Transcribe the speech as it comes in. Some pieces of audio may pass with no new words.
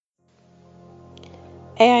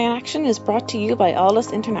AI in Action is brought to you by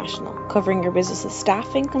Aldus International, covering your business's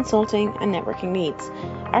staffing, consulting, and networking needs.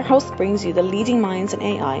 Our host brings you the leading minds in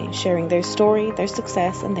AI, sharing their story, their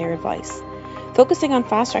success, and their advice. Focusing on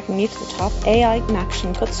fast-tracking you to the top, AI in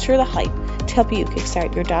Action cuts through the hype to help you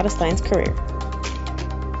kickstart your data science career.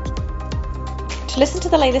 To listen to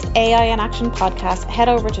the latest AI in Action podcast, head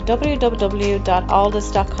over to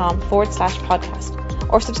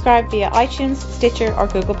www.aldus.com/podcast or subscribe via iTunes, Stitcher, or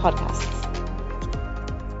Google Podcasts.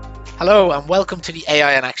 Hello and welcome to the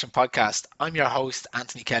AI in Action podcast. I'm your host,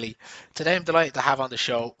 Anthony Kelly. Today I'm delighted to have on the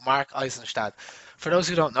show Mark Ayzenshtadt. For those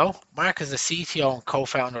who don't know, Mark is the CTO and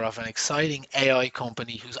co-founder of an exciting AI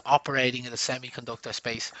company who's operating in the semiconductor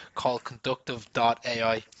space called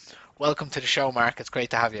conductiv.ai. Welcome to the show, Mark. It's great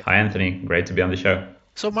to have you. Hi, Anthony. Great to be on the show.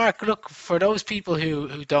 So, Mark, look, for those people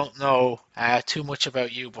who don't know too much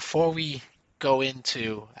about you, before we go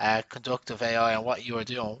into conductiv AI and what you are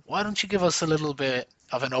doing, why don't you give us a little bit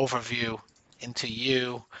of an overview into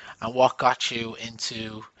you and what got you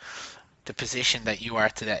into the position that you are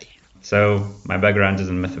today? So my background is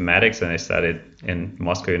in mathematics and I studied in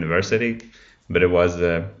Moscow University, but it was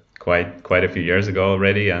quite a few years ago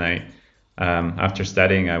already. And after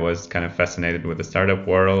studying, I was kind of fascinated with the startup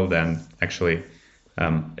world and actually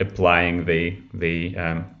applying the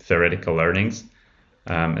theoretical learnings.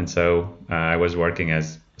 And so I was working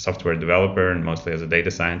as a software developer and mostly as a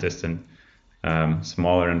data scientist in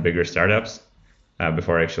smaller and bigger startups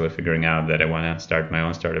before actually figuring out that I want to start my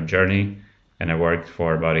own startup journey. And I worked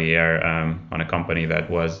for about a year on a company that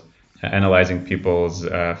was analyzing people's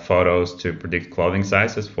photos to predict clothing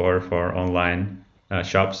sizes for online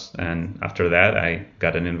shops. And after that, I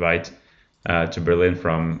got an invite to Berlin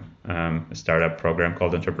from a startup program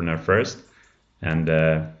called Entrepreneur First. And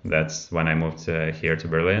that's when I moved here to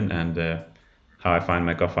Berlin, and how I found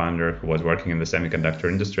my co-founder, who was working in the semiconductor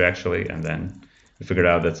industry actually, and then we figured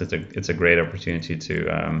out that it's a great opportunity to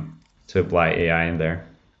apply AI in there.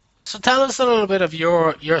 So tell us a little bit of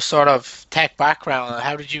your sort of tech background and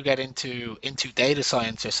how did you get into data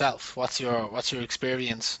science yourself? What's your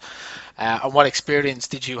experience, and what experience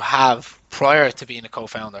did you have prior to being a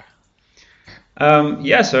co-founder?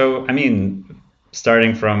 So I mean,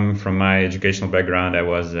 starting from my educational background, I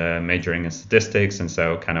was majoring in statistics, and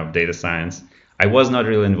so kind of data science. I was not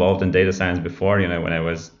really involved in data science before. When I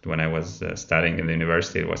was studying in the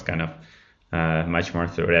university, it was kind of much more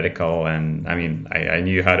theoretical. And I mean, I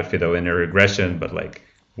knew how to fit a linear regression, but like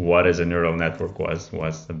what is a neural network was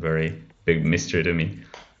a very big mystery to me.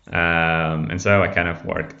 And so I kind of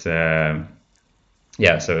worked. So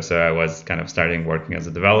I was kind of starting working as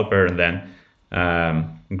a developer, and then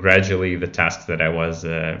gradually the tasks that I was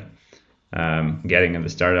getting in the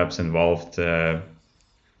startups involved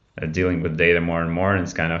dealing with data more and more, and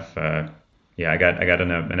it's kind of I got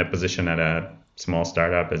in a position at a small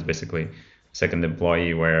startup as basically second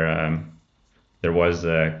employee where there was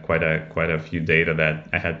quite a few data that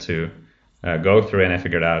I had to go through, and I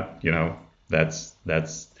figured out that's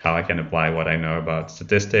how I can apply what I know about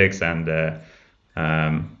statistics, and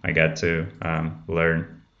I got to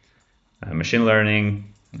learn machine learning,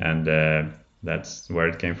 and that's where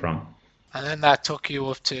it came from. And then that took you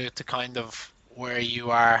up to kind of where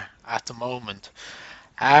you are at the moment.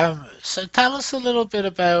 So tell us a little bit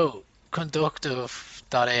about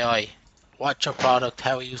conductiv.ai. What's your product?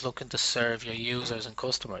 How are you looking to serve your users and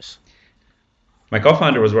customers? My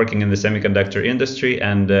co-founder was working in the semiconductor industry,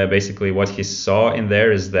 and basically what he saw in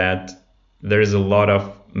there is that there is a lot of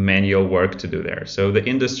manual work to do there. So the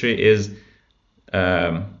industry is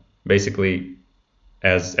basically,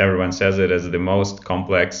 as everyone says it, as the most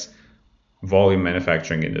complex volume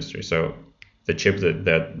manufacturing industry. So the chips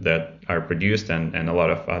that are produced and a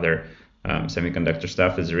lot of other semiconductor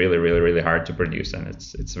stuff is really hard to produce, and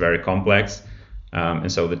it's very complex.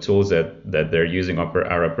 And so the tools that they're using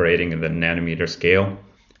are operating in the nanometer scale.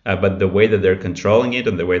 But the way that they're controlling it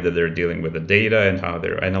and the way that they're dealing with the data and how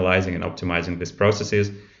they're analyzing and optimizing these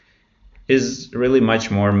processes is really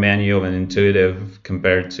much more manual and intuitive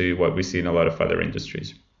compared to what we see in a lot of other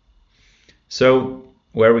industries. So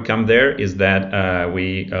where we come there is that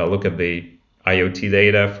we look at the IoT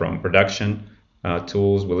data from production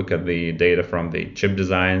tools, we look at the data from the chip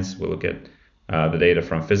designs, we look at the data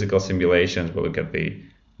from physical simulations, we look at the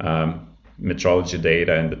metrology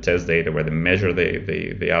data and the test data where they measure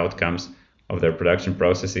the outcomes of their production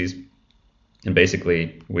processes. And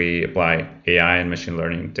basically, we apply AI and machine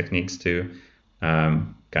learning techniques to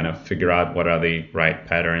kind of figure out what are the right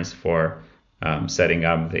patterns for setting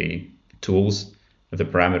up the tools, the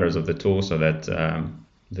parameters of the tool, so that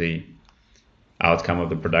the outcome of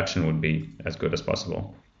the production would be as good as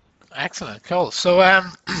possible. Excellent, cool. So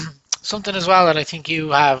Something as well that I think you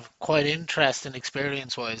have quite interesting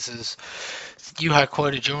experience-wise is you had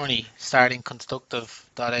quite a journey starting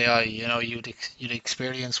conductiv.ai. You know, you'd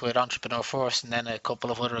experience with Entrepreneur First and then a couple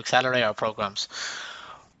of other accelerator programs.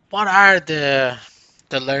 What are the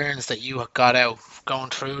learns that you got out going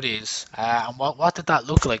through these, and what did that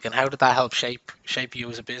look like, and how did that help shape you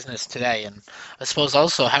as a business today? And I suppose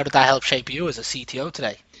also, how did that help shape you as a CTO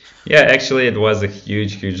today? Yeah, actually, it was a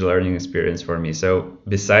huge learning experience for me. So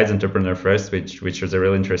besides Entrepreneur First, which was a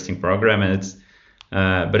really interesting program,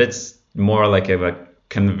 and but it's more like a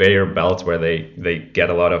conveyor belt where they get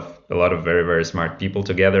a lot of very smart people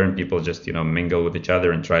together, and people just mingle with each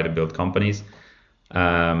other and try to build companies.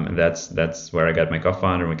 And that's where I got my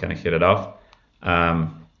co-founder, and we kind of hit it off.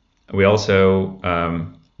 We also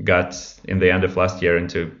got in the end of last year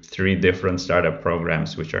into 3 different startup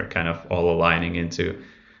programs, which are kind of all aligning into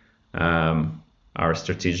our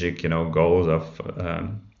strategic, goals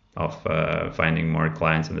of finding more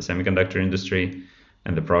clients in the semiconductor industry.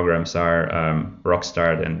 And the programs are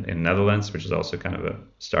Rockstart in Netherlands, which is also kind of a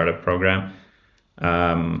startup program.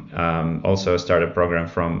 Also a startup program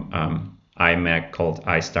from IMEC called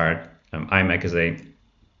iStart. IMEC is a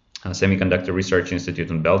semiconductor research institute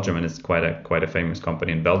in Belgium, and it's quite a famous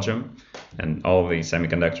company in Belgium. And all the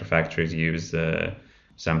semiconductor factories use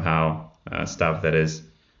somehow stuff that is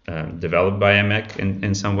developed by IMEC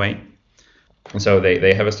in some way. And so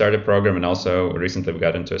they have a startup program, and also recently we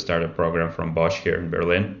got into a startup program from Bosch here in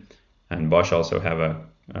Berlin. And Bosch also have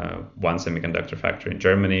one semiconductor factory in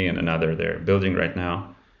Germany and another they're building right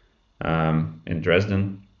now in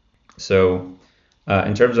Dresden. So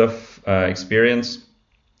in terms of experience,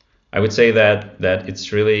 I would say that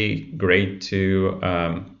it's really great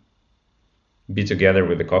to be together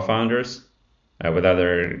with the co-founders, with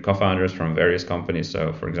other co-founders from various companies.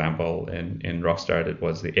 So for example, in Rockstart, it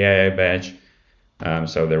was the AI batch.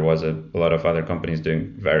 So there was a lot of other companies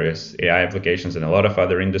doing various AI applications in a lot of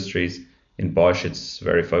other industries. In Bosch, it's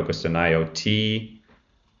very focused on IoT.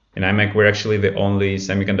 In IMEC, we're actually the only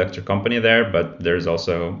semiconductor company there, but there's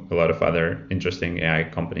also a lot of other interesting AI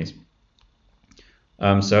companies.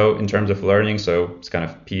 So in terms of learning, so it's kind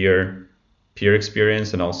of peer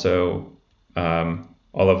experience, and also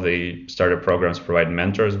all of the startup programs provide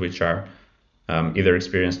mentors, which are either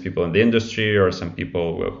experienced people in the industry or some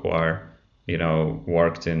people who are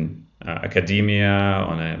worked in academia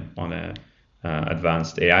on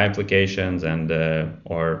advanced AI applications, and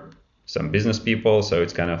or some business people. So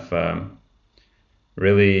it's kind of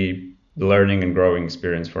really learning and growing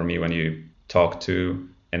experience for me when you talk to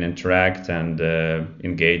and interact and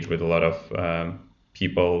engage with a lot of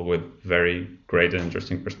people with very great and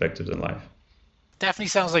interesting perspectives in life. Definitely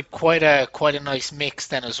sounds like quite a nice mix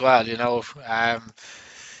then as well.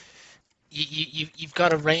 You've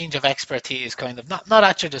got a range of expertise, kind of not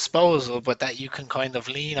at your disposal, but that you can kind of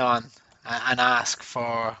lean on and ask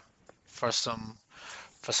for some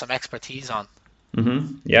expertise on.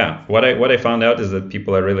 Mm-hmm. Yeah, what I found out is that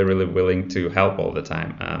people are really willing to help all the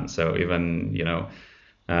time. So even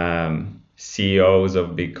CEOs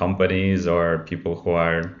of big companies or people who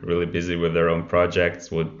are really busy with their own projects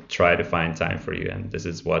would try to find time for you, and this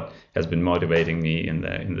is what has been motivating me in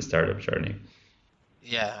the startup journey.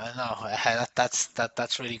 Yeah, I know.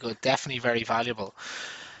 That's really good. Definitely very valuable.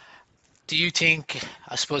 Do you think,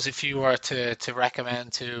 I suppose, if you were to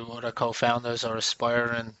recommend to other co-founders or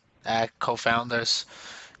aspiring co-founders,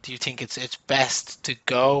 do you think it's best to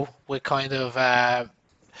go with kind of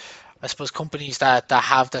I suppose companies that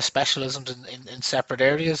have their specialisms in separate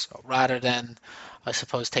areas, rather than, I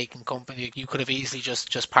suppose, taking company you could have easily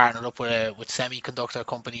just partnered up with semiconductor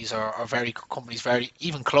companies, or very companies very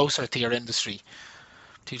even closer to your industry?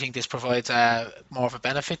 Do you think this provides more of a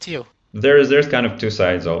benefit to you? There's kind of 2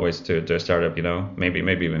 sides always to a startup,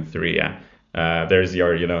 maybe even 3. Yeah. There's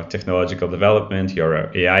your technological development, your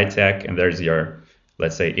AI tech, and there's your,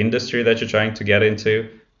 let's say, industry that you're trying to get into.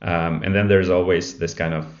 And then there's always this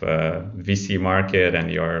kind of VC market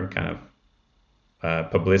and your kind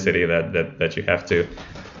of publicity that you have to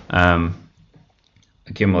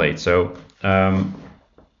accumulate. So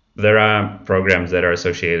there are programs that are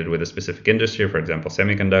associated with a specific industry, for example,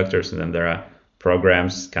 semiconductors, and then there are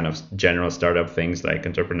programs, kind of general startup things like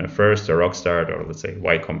Entrepreneur First or Rockstart, or let's say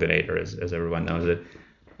Y Combinator, as everyone knows it,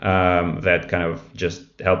 that kind of just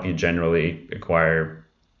help you generally acquire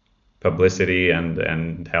publicity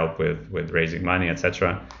and help with raising money,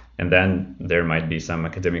 etc. And then there might be some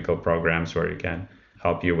academical programs where you can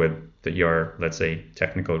help you with your, let's say,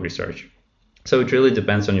 technical research. So it really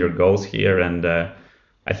depends on your goals here. And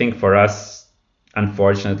I think for us,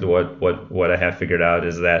 unfortunately, what I have figured out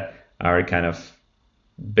is that our kind of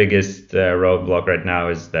biggest roadblock right now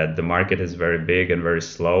is that the market is very big and very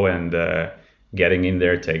slow, and getting in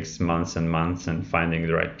there takes months and months, and finding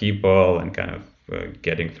the right people and kind of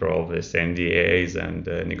getting through all this NDAs and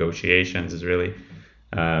negotiations is really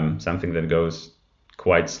something that goes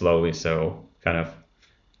quite slowly. So kind of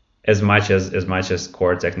as much as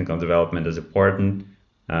core technical development is important,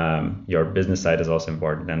 your business side is also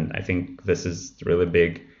important. And I think this is really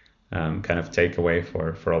big kind of takeaway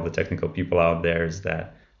for all the technical people out there, is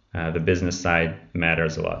that the business side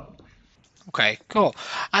matters a lot. Okay, cool.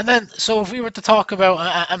 And then, so if we were to talk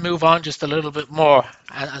about and move on just a little bit more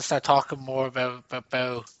and start talking more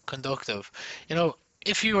about conductive,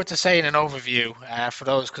 if you were to say in an overview for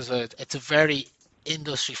those, because it's a very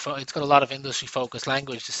it's got a lot of industry focused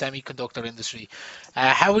language, the semiconductor industry.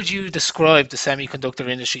 How would you describe the semiconductor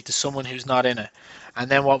industry to someone who's not in it? And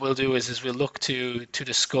then what we'll do is we'll look to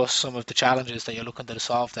discuss some of the challenges that you're looking to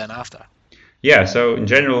solve then after. Yeah, so in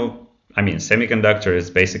general, I mean, semiconductor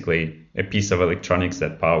is basically a piece of electronics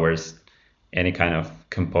that powers any kind of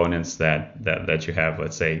components that you have,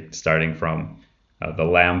 let's say, starting from the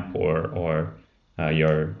lamp or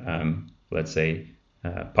your, let's say,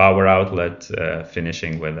 power outlet,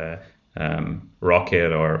 finishing with a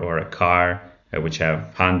rocket or a car, which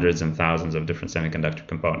have hundreds and thousands of different semiconductor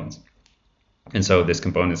components. And so these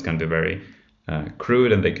components can be very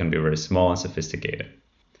crude, and they can be very small and sophisticated.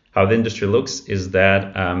 How the industry looks is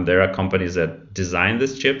that there are companies that design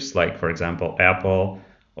these chips, like, for example, Apple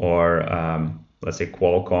or let's say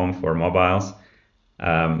Qualcomm for mobiles.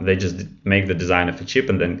 They just make the design of a chip,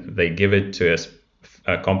 and then they give it to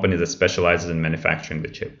a company that specializes in manufacturing the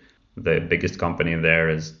chip. The biggest company there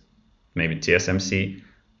is maybe TSMC.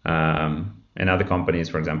 And other companies,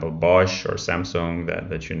 for example, Bosch or Samsung,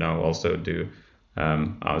 that also do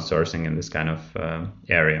outsourcing in this kind of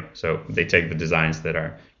area. So they take the designs that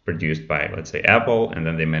are produced by, let's say, Apple, and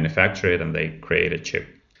then they manufacture it and they create a chip.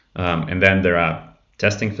 And then there are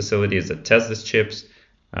testing facilities that test these chips.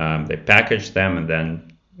 They package them, and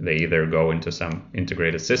then they either go into some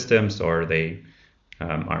integrated systems, or they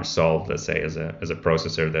are sold, let's say, as a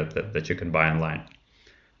processor that you can buy online.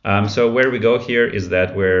 So where we go here is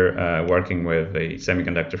that we're working with the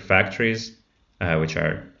semiconductor factories, which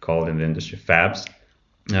are called in the industry fabs.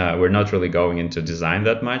 We're not really going into design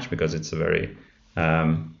that much, because it's a very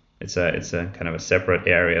it's a kind of a separate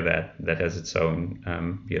area that has its own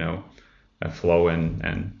flow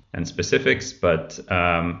and specifics. But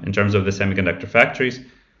in terms of the semiconductor factories,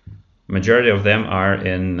 majority of them are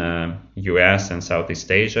in US and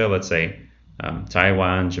Southeast Asia, let's say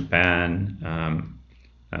Taiwan, Japan,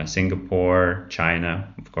 Singapore,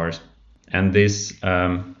 China, of course. And this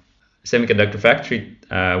semiconductor factory,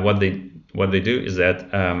 what they do is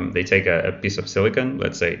that they take a piece of silicon,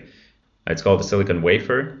 let's say it's called a silicon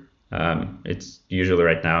wafer. It's usually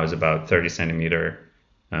right now is about 30 centimeter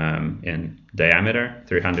in diameter.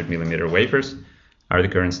 300 millimeter wafers are the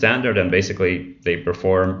current standard, and basically they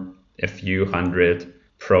perform a few hundred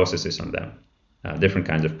processes on them, different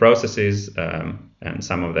kinds of processes, and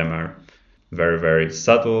some of them are very, very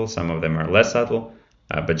subtle, some of them are less subtle,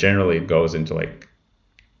 but generally it goes into like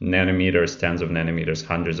nanometers, tens of nanometers,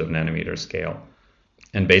 hundreds of nanometer scale.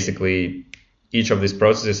 And basically each of these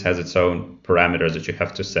processes has its own parameters that you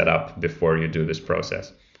have to set up before you do this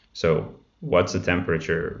process. So what's the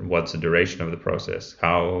temperature, what's the duration of the process,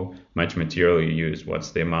 how much material you use,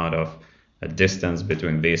 what's the amount of distance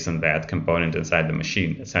between this and that component inside the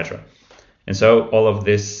machine, etc. And so all of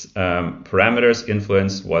these parameters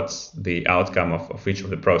influence what's the outcome of each of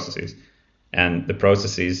the processes. And the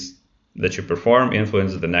processes that you perform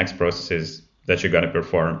influence the next processes that you're going to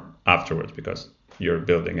perform afterwards, because you're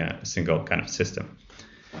building a single kind of system.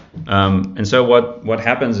 And so what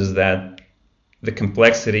happens is that the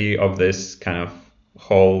complexity of this kind of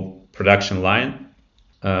whole production line,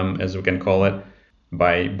 as we can call it,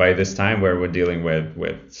 by this time, where we're dealing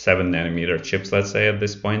with 7 nanometer chips, let's say at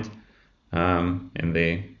this point, in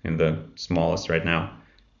the smallest right now,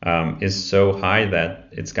 is so high that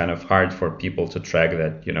it's kind of hard for people to track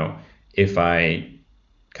that. If I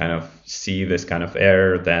kind of see this kind of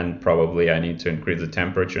error, then probably I need to increase the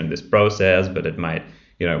temperature in this process, but it might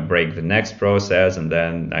break the next process, and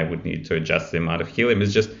then I would need to adjust the amount of helium.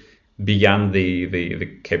 It's just beyond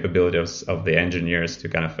the capabilities of the engineers to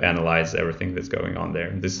kind of analyze everything that's going on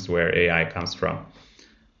there. This is where AI comes from.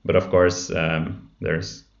 But of course,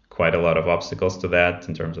 there's quite a lot of obstacles to that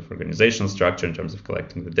in terms of organizational structure, in terms of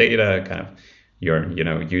collecting the data, kind of your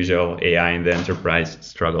usual AI in the enterprise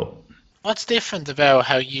struggle. What's different about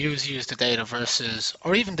how you use the data versus,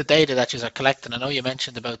 or even the data that you are collecting? I know you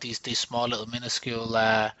mentioned about these small little minuscule,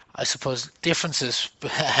 I suppose, differences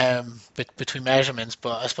between measurements,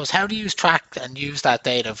 but I suppose how do you track and use that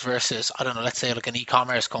data versus, I don't know, let's say like an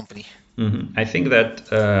e-commerce company? I think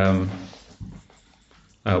that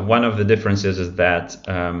one of the differences is that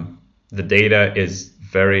the data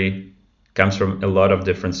comes from a lot of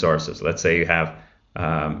different sources. Let's say you have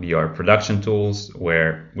your production tools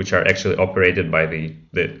which are actually operated by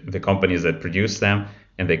the companies that produce them,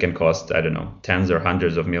 and they can cost, I don't know, tens or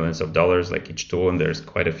hundreds of millions of dollars like each tool, and there's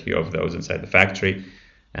quite a few of those inside the factory.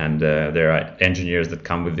 And there are engineers that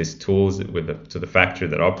come with these tools to the factory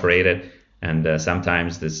that operate it, and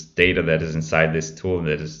sometimes this data that is inside this tool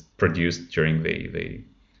that is produced during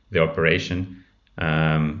the operation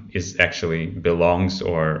is actually belongs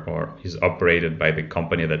or is operated by the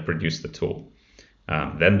company that produced the tool.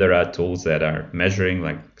 Then there are tools that are measuring,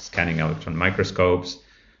 like scanning electron microscopes,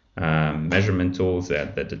 measurement tools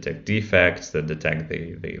that detect defects, that detect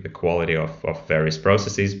the quality of various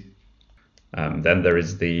processes. Then there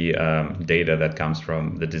is the data that comes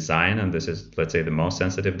from the design, and this is, let's say, the most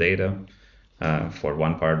sensitive data for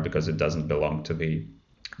one part, because it doesn't belong to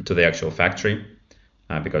the actual factory,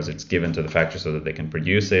 because it's given to the factory so that they can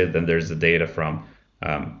produce it. Then there's the data from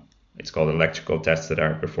it's called electrical tests that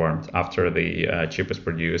are performed after the chip is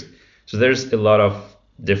produced. So there's a lot of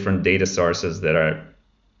different data sources that are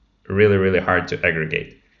really, really hard to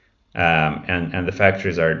aggregate. And the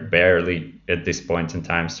factories are barely at this point in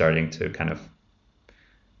time starting to kind of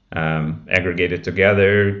aggregate it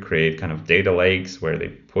together, create kind of data lakes where they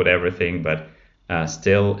put everything, but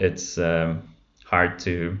still it's hard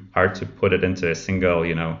to put it into a single,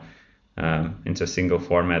 into a single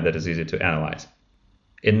format that is easy to analyze.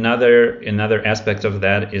 Another aspect of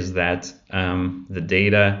that is that the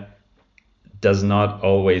data does not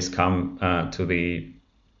always come to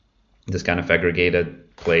this kind of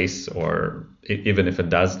aggregated place, or even if it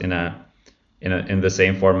does in the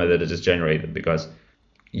same format that it is generated, because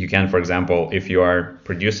you can, for example, if you are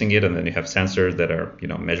producing it and then you have sensors that are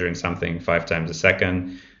measuring something 5 times a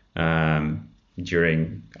second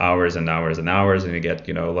during hours and hours and hours, and you get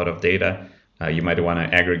a lot of data. You might want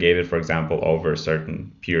to aggregate it, for example, over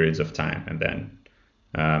certain periods of time, and then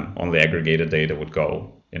only aggregated data would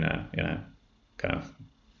go in a kind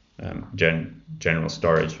of general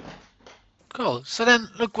storage. Cool. So then,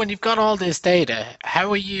 look, when you've got all this data,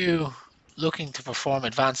 how are you looking to perform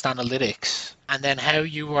advanced analytics, and then how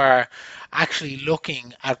you are actually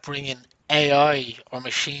looking at bringing AI or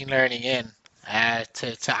machine learning in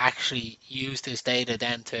to actually use this data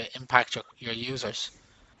then to impact your users?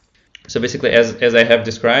 So basically, as I have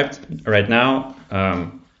described right now,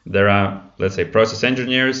 there are, let's say, process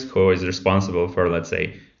engineers who is responsible for, let's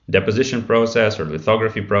say, deposition process or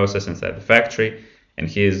lithography process inside the factory, and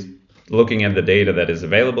he is looking at the data that is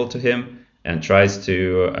available to him and tries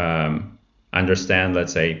to understand,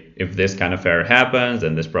 let's say, if this kind of error happens,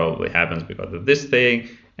 then this probably happens because of this thing.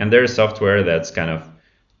 And there's software that's kind of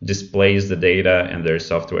displays the data, and there's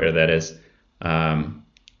software that is,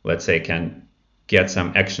 let's say, can get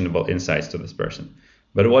some actionable insights to this person.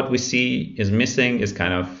 But what we see is missing is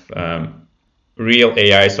kind of real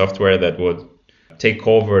AI software that would take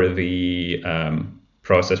over the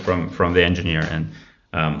process from the engineer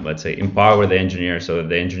and let's say empower the engineer so that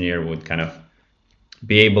the engineer would kind of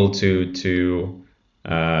be able to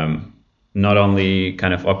not only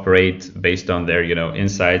kind of operate based on their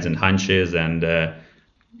insights and hunches and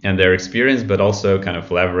their experience, but also kind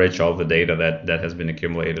of leverage all the data that has been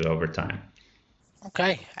accumulated over time.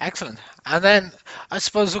 Okay, excellent. And then I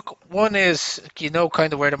suppose, look, one is kind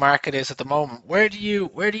of where the market is at the moment. Where do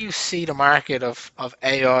you see the market of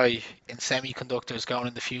AI in semiconductors going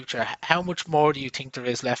in the future? How much more do you think there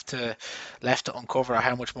is left to uncover, or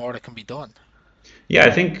how much more that can be done? Yeah,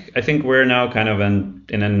 I think we're now kind of in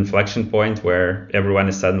an inflection point where everyone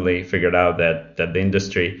has suddenly figured out that the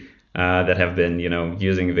industry that have been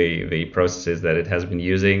using the processes that it has been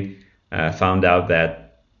using found out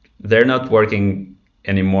that they're not working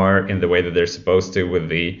anymore in the way that they're supposed to, with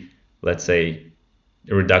the, let's say,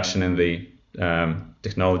 reduction in the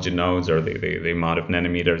technology nodes or the amount of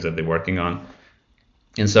nanometers that they're working on.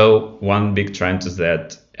 And so one big trend is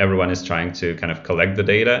that everyone is trying to kind of collect the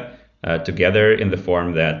data together in the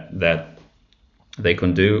form that they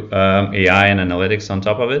can do AI and analytics on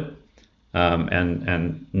top of it.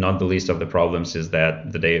 And not the least of the problems is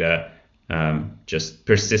that the data, just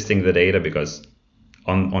persisting the data, because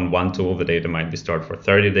on one tool the data might be stored for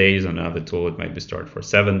 30 days, on another tool it might be stored for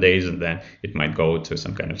 7 days, and then it might go to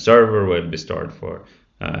some kind of server where it'll be stored for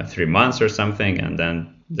 3 months or something, and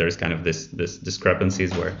then there's kind of this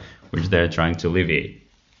discrepancies which they're trying to alleviate.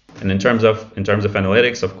 And in terms of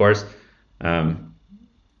analytics, of course,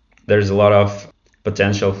 there's a lot of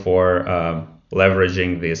potential for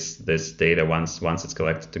leveraging this data once it's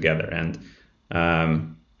collected together. And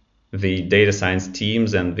the data science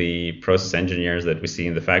teams and the process engineers that we see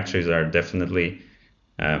in the factories are definitely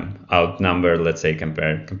outnumbered, let's say,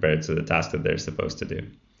 compared to the task that they're supposed to do.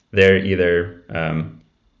 They're either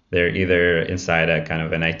inside a kind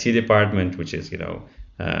of an IT department, which is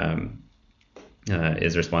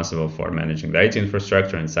is responsible for managing the IT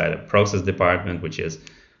infrastructure, inside a process department, which is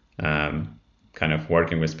kind of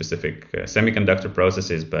working with specific semiconductor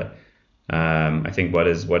processes. But I think what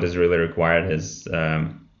is really required is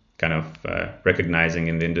kind of recognizing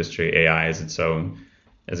in the industry AI as its own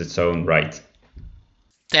right.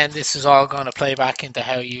 Then this is all going to play back into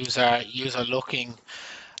how user looking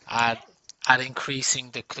at increasing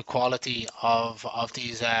the quality of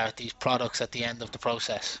these products at the end of the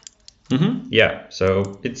process. Mm-hmm. Yeah,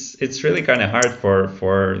 so it's really kind of hard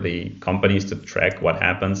for the companies to track what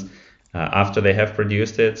happens after they have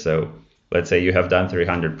produced it. So let's say you have done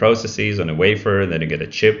 300 processes on a wafer, and then you get a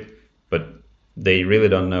chip, but they really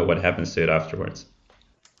don't know what happens to it afterwards.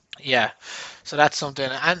 Yeah, so that's something.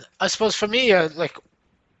 And I suppose for me, was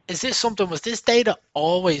this data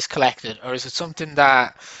always collected, or is it something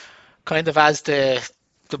that kind of as the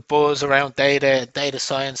buzz around data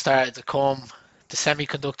science started to come, the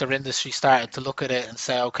semiconductor industry started to look at it and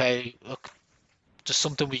say, okay, look, there's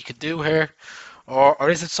something we could do here, or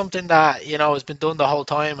is it something that has been done the whole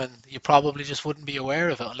time and you probably just wouldn't be aware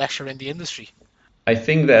of it unless you're in the industry? I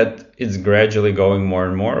think that it's gradually going more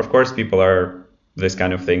and more. Of course, people are this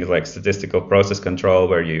kind of things like statistical process control,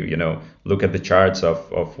 where you look at the charts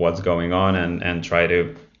of what's going on and try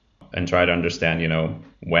to understand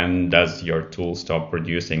when does your tool stop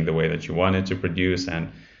producing the way that you want it to produce.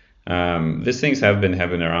 And these things have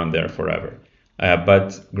been around there forever,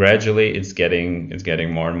 but gradually it's getting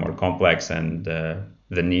more and more complex, and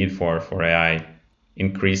the need for AI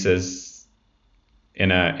increases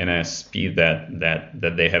in a speed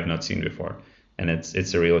that they have not seen before. And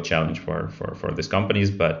it's a real challenge for these companies.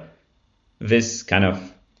 But this kind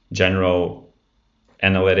of general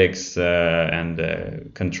analytics and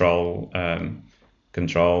control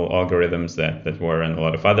algorithms that were in a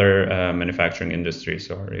lot of other manufacturing industries,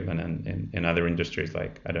 or even in other industries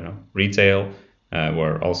like, I don't know, retail,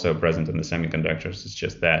 were also present in the semiconductors. It's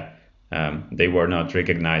just that they were not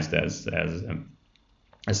recognized as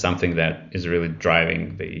something that is really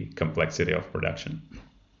driving the complexity of production.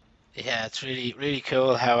 Yeah, it's really, really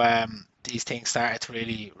cool how these things started to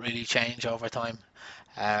really change over time.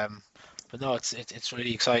 But no, it's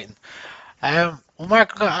really exciting. Well,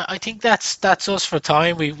 Mark, I think that's us for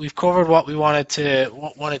time. We've covered what we wanted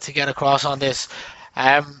to get across on this.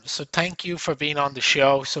 So thank you for being on the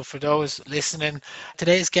show. So for those listening,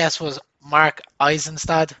 today's guest was Mark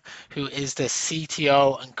Ayzenshtadt, who is the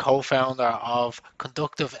CTO and co-founder of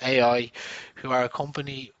conductiv.ai, who are a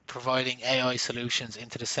company providing AI solutions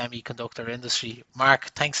into the semiconductor industry.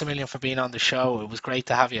 Mark, thanks a million for being on the show. It was great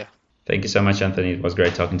to have you. Thank you so much, Anthony. It was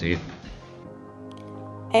great talking to you.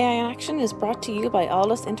 AI in Action is brought to you by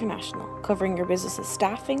Aldus International, covering your business's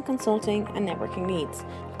staffing, consulting, and networking needs.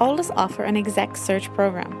 Aldus offer an exec search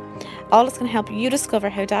program. Aldus can help you discover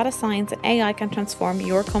how data science and AI can transform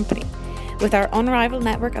your company. With our unrivaled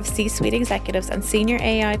network of C-suite executives and senior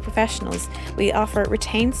AI professionals, we offer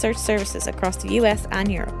retained search services across the US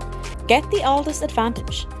and Europe. Get the Aldus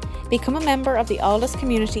advantage. Become a member of the Aldus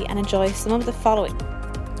community and enjoy some of the following: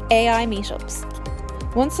 AI meetups.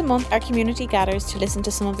 Once a month, our community gathers to listen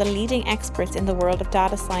to some of the leading experts in the world of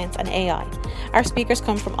data science and AI. Our speakers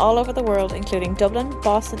come from all over the world, including Dublin,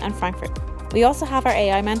 Boston, and Frankfurt. We also have our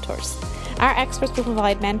AI mentors. Our experts will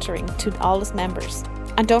provide mentoring to Aldus members.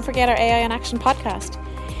 And don't forget our AI in Action podcast.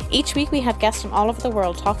 Each week we have guests from all over the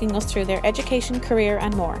world talking us through their education, career,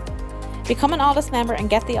 and more. Become an Aldus member and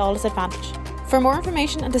get the Aldus advantage. For more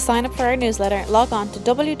information and to sign up for our newsletter, log on to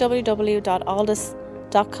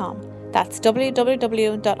www.aldus.com. That's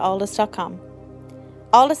www.aldus.com.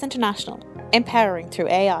 Aldus International, empowering through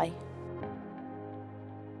AI.